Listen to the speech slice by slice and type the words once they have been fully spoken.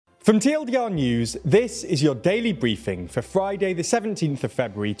From TLDR News, this is your daily briefing for Friday the 17th of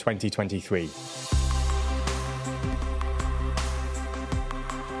February 2023.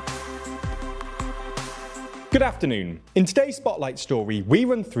 Good afternoon. In today's Spotlight story, we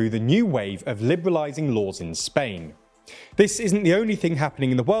run through the new wave of liberalising laws in Spain. This isn't the only thing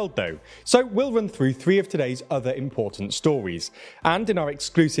happening in the world though, so we'll run through three of today's other important stories. And in our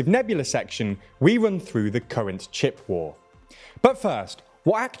exclusive Nebula section, we run through the current chip war. But first,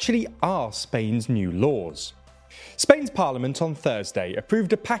 what actually are Spain's new laws? Spain's parliament on Thursday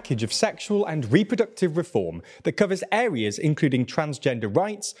approved a package of sexual and reproductive reform that covers areas including transgender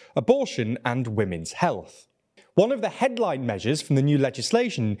rights, abortion, and women's health. One of the headline measures from the new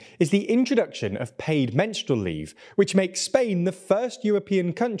legislation is the introduction of paid menstrual leave, which makes Spain the first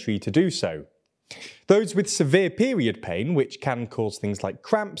European country to do so. Those with severe period pain, which can cause things like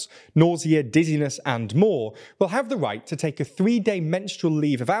cramps, nausea, dizziness, and more, will have the right to take a 3-day menstrual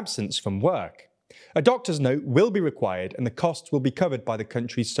leave of absence from work. A doctor's note will be required and the costs will be covered by the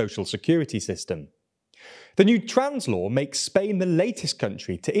country's social security system. The new trans law makes Spain the latest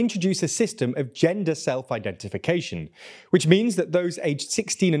country to introduce a system of gender self-identification, which means that those aged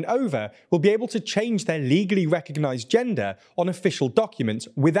 16 and over will be able to change their legally recognised gender on official documents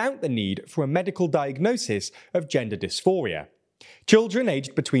without the need for a medical diagnosis of gender dysphoria. Children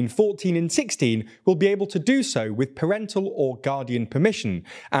aged between 14 and 16 will be able to do so with parental or guardian permission,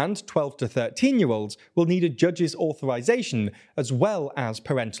 and 12 to 13-year-olds will need a judge's authorisation as well as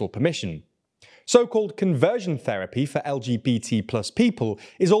parental permission. So-called conversion therapy for LGBT plus people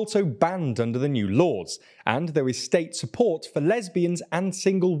is also banned under the new laws, and there is state support for lesbians and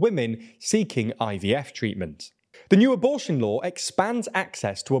single women seeking IVF treatment. The new abortion law expands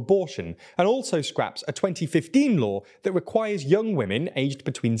access to abortion and also scraps a 2015 law that requires young women aged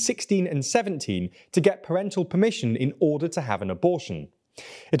between 16 and 17 to get parental permission in order to have an abortion.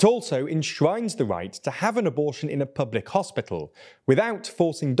 It also enshrines the right to have an abortion in a public hospital, without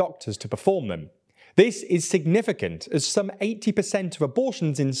forcing doctors to perform them. This is significant, as some 80% of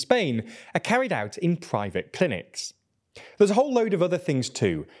abortions in Spain are carried out in private clinics. There's a whole load of other things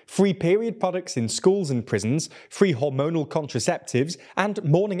too: free period products in schools and prisons, free hormonal contraceptives, and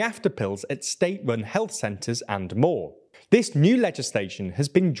morning after pills at state-run health centres and more. This new legislation has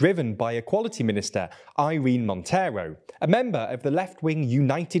been driven by Equality Minister Irene Montero, a member of the left-wing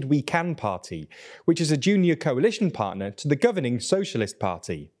United We Can party, which is a junior coalition partner to the governing Socialist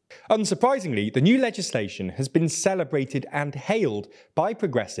Party. Unsurprisingly, the new legislation has been celebrated and hailed by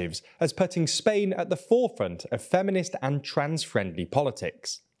progressives as putting Spain at the forefront of feminist and trans-friendly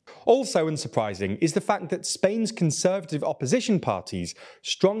politics. Also unsurprising is the fact that Spain's conservative opposition parties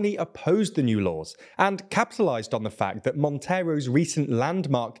strongly opposed the new laws and capitalised on the fact that Montero's recent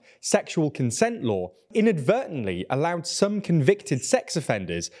landmark sexual consent law inadvertently allowed some convicted sex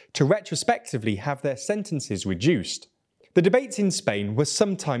offenders to retrospectively have their sentences reduced. The debates in Spain were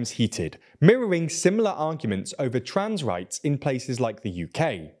sometimes heated, mirroring similar arguments over trans rights in places like the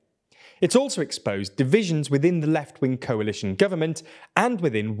UK. It's also exposed divisions within the left-wing coalition government and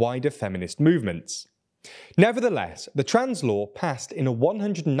within wider feminist movements. Nevertheless, the trans law passed in a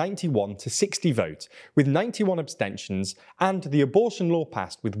 191-60 vote, with 91 abstentions, and the abortion law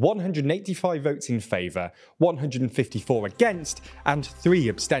passed with 185 votes in favour, 154 against, and 3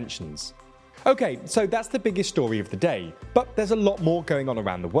 abstentions. Okay, so that's the biggest story of the day, but there's a lot more going on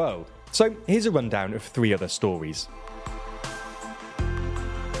around the world. So here's a rundown of 3 other stories.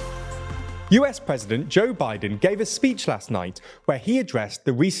 US President Joe Biden gave a speech last night where he addressed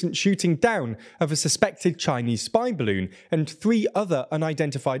the recent shooting down of a suspected Chinese spy balloon and 3 other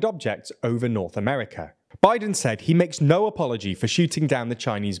unidentified objects over North America. Biden said he makes no apology for shooting down the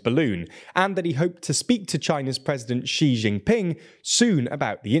Chinese balloon and that he hoped to speak to China's President Xi Jinping soon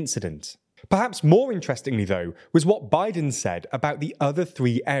about the incident. Perhaps more interestingly, though, was what Biden said about the other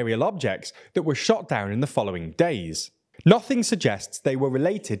 3 aerial objects that were shot down in the following days. Nothing suggests they were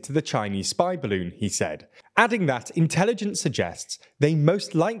related to the Chinese spy balloon, he said, adding that intelligence suggests they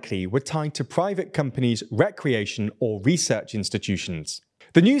most likely were tied to private companies, recreation or research institutions.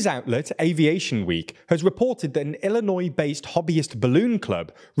 The news outlet Aviation Week has reported that an Illinois-based hobbyist balloon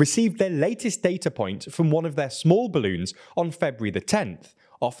club received their latest data point from one of their small balloons on February the 10th,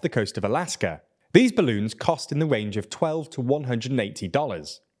 off the coast of Alaska. These balloons cost in the range of $12 to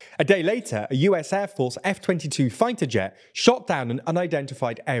 $180. A day later, a US Air Force F-22 fighter jet shot down an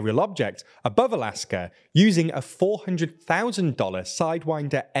unidentified aerial object above Alaska using a $400,000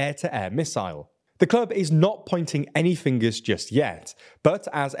 Sidewinder air-to-air missile. The club is not pointing any fingers just yet, but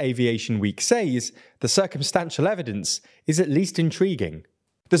as Aviation Week says, the circumstantial evidence is at least intriguing.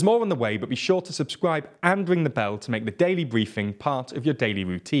 There's more on the way, but be sure to subscribe and ring the bell to make the daily briefing part of your daily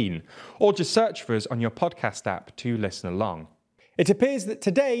routine, or just search for us on your podcast app to listen along. It appears that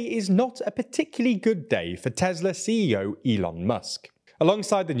today is not a particularly good day for Tesla CEO Elon Musk.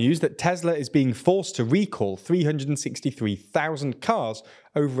 Alongside the news that Tesla is being forced to recall 363,000 cars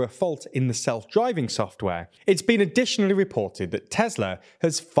over a fault in the self-driving software, it's been additionally reported that Tesla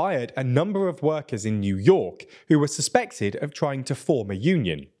has fired a number of workers in New York who were suspected of trying to form a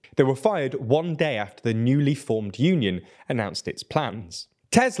union. They were fired one day after the newly formed union announced its plans.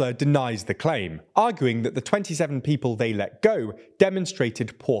 Tesla denies the claim, arguing that the 27 people they let go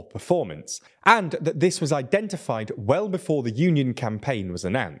demonstrated poor performance, and that this was identified well before the union campaign was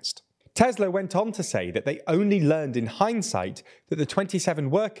announced. Tesla went on to say that they only learned in hindsight that the 27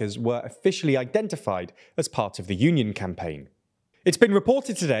 workers were officially identified as part of the union campaign. It's been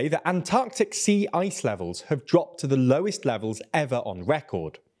reported today that Antarctic sea ice levels have dropped to the lowest levels ever on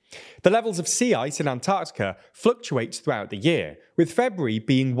record. The levels of sea ice in Antarctica fluctuate throughout the year, with February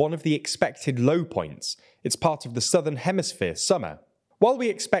being one of the expected low points. It's part of the southern hemisphere summer. While we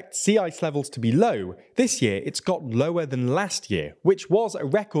expect sea ice levels to be low, this year it's got lower than last year, which was a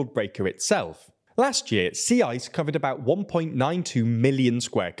record breaker itself. Last year, sea ice covered about 1.92 million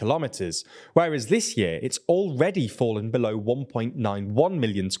square kilometres, whereas this year it's already fallen below 1.91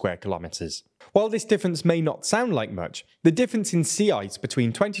 million square kilometres. While this difference may not sound like much, the difference in sea ice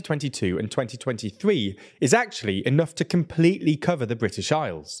between 2022 and 2023 is actually enough to completely cover the British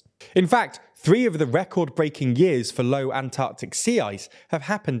Isles. In fact, 3 of the record-breaking years for low Antarctic sea ice have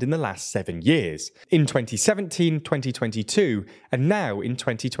happened in the last 7 years, in 2017, 2022, and now in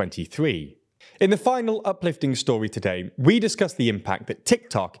 2023. In the final uplifting story today, we discuss the impact that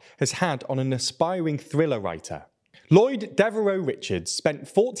TikTok has had on an aspiring thriller writer. Lloyd Devereaux Richards spent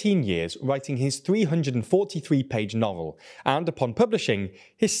 14 years writing his 343-page novel, and upon publishing,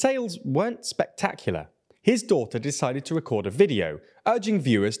 his sales weren't spectacular. His daughter decided to record a video, urging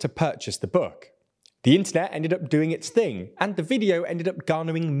viewers to purchase the book. The internet ended up doing its thing, and the video ended up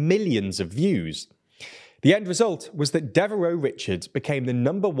garnering millions of views. The end result was that Devereaux Richards became the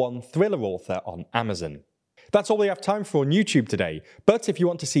 #1 thriller author on Amazon. That's all we have time for on YouTube today, but if you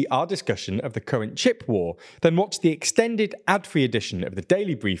want to see our discussion of the current chip war, then watch the extended ad-free edition of the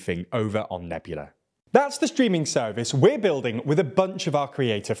Daily Briefing over on Nebula. That's the streaming service we're building with a bunch of our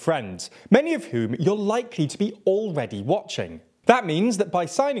creator friends, many of whom you're likely to be already watching. That means that by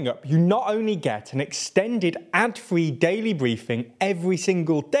signing up, you not only get an extended ad-free daily briefing every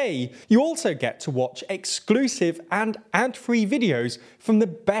single day, you also get to watch exclusive and ad-free videos from the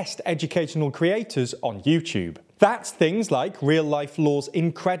best educational creators on YouTube. That's things like Real Life Law's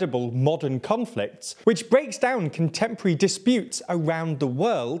incredible Modern Conflicts, which breaks down contemporary disputes around the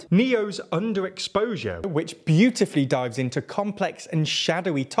world, Neo's Underexposure, which beautifully dives into complex and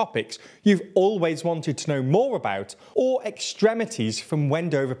shadowy topics you've always wanted to know more about, or Extremities from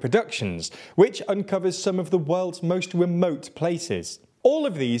Wendover Productions, which uncovers some of the world's most remote places. All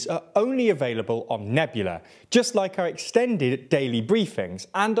of these are only available on Nebula, just like our extended daily briefings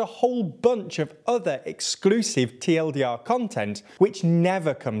and a whole bunch of other exclusive TLDR content which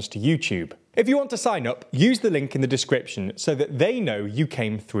never comes to YouTube. If you want to sign up, use the link in the description so that they know you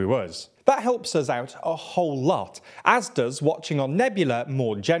came through us. That helps us out a whole lot, as does watching on Nebula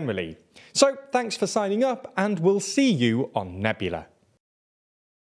more generally. So thanks for signing up, and we'll see you on Nebula.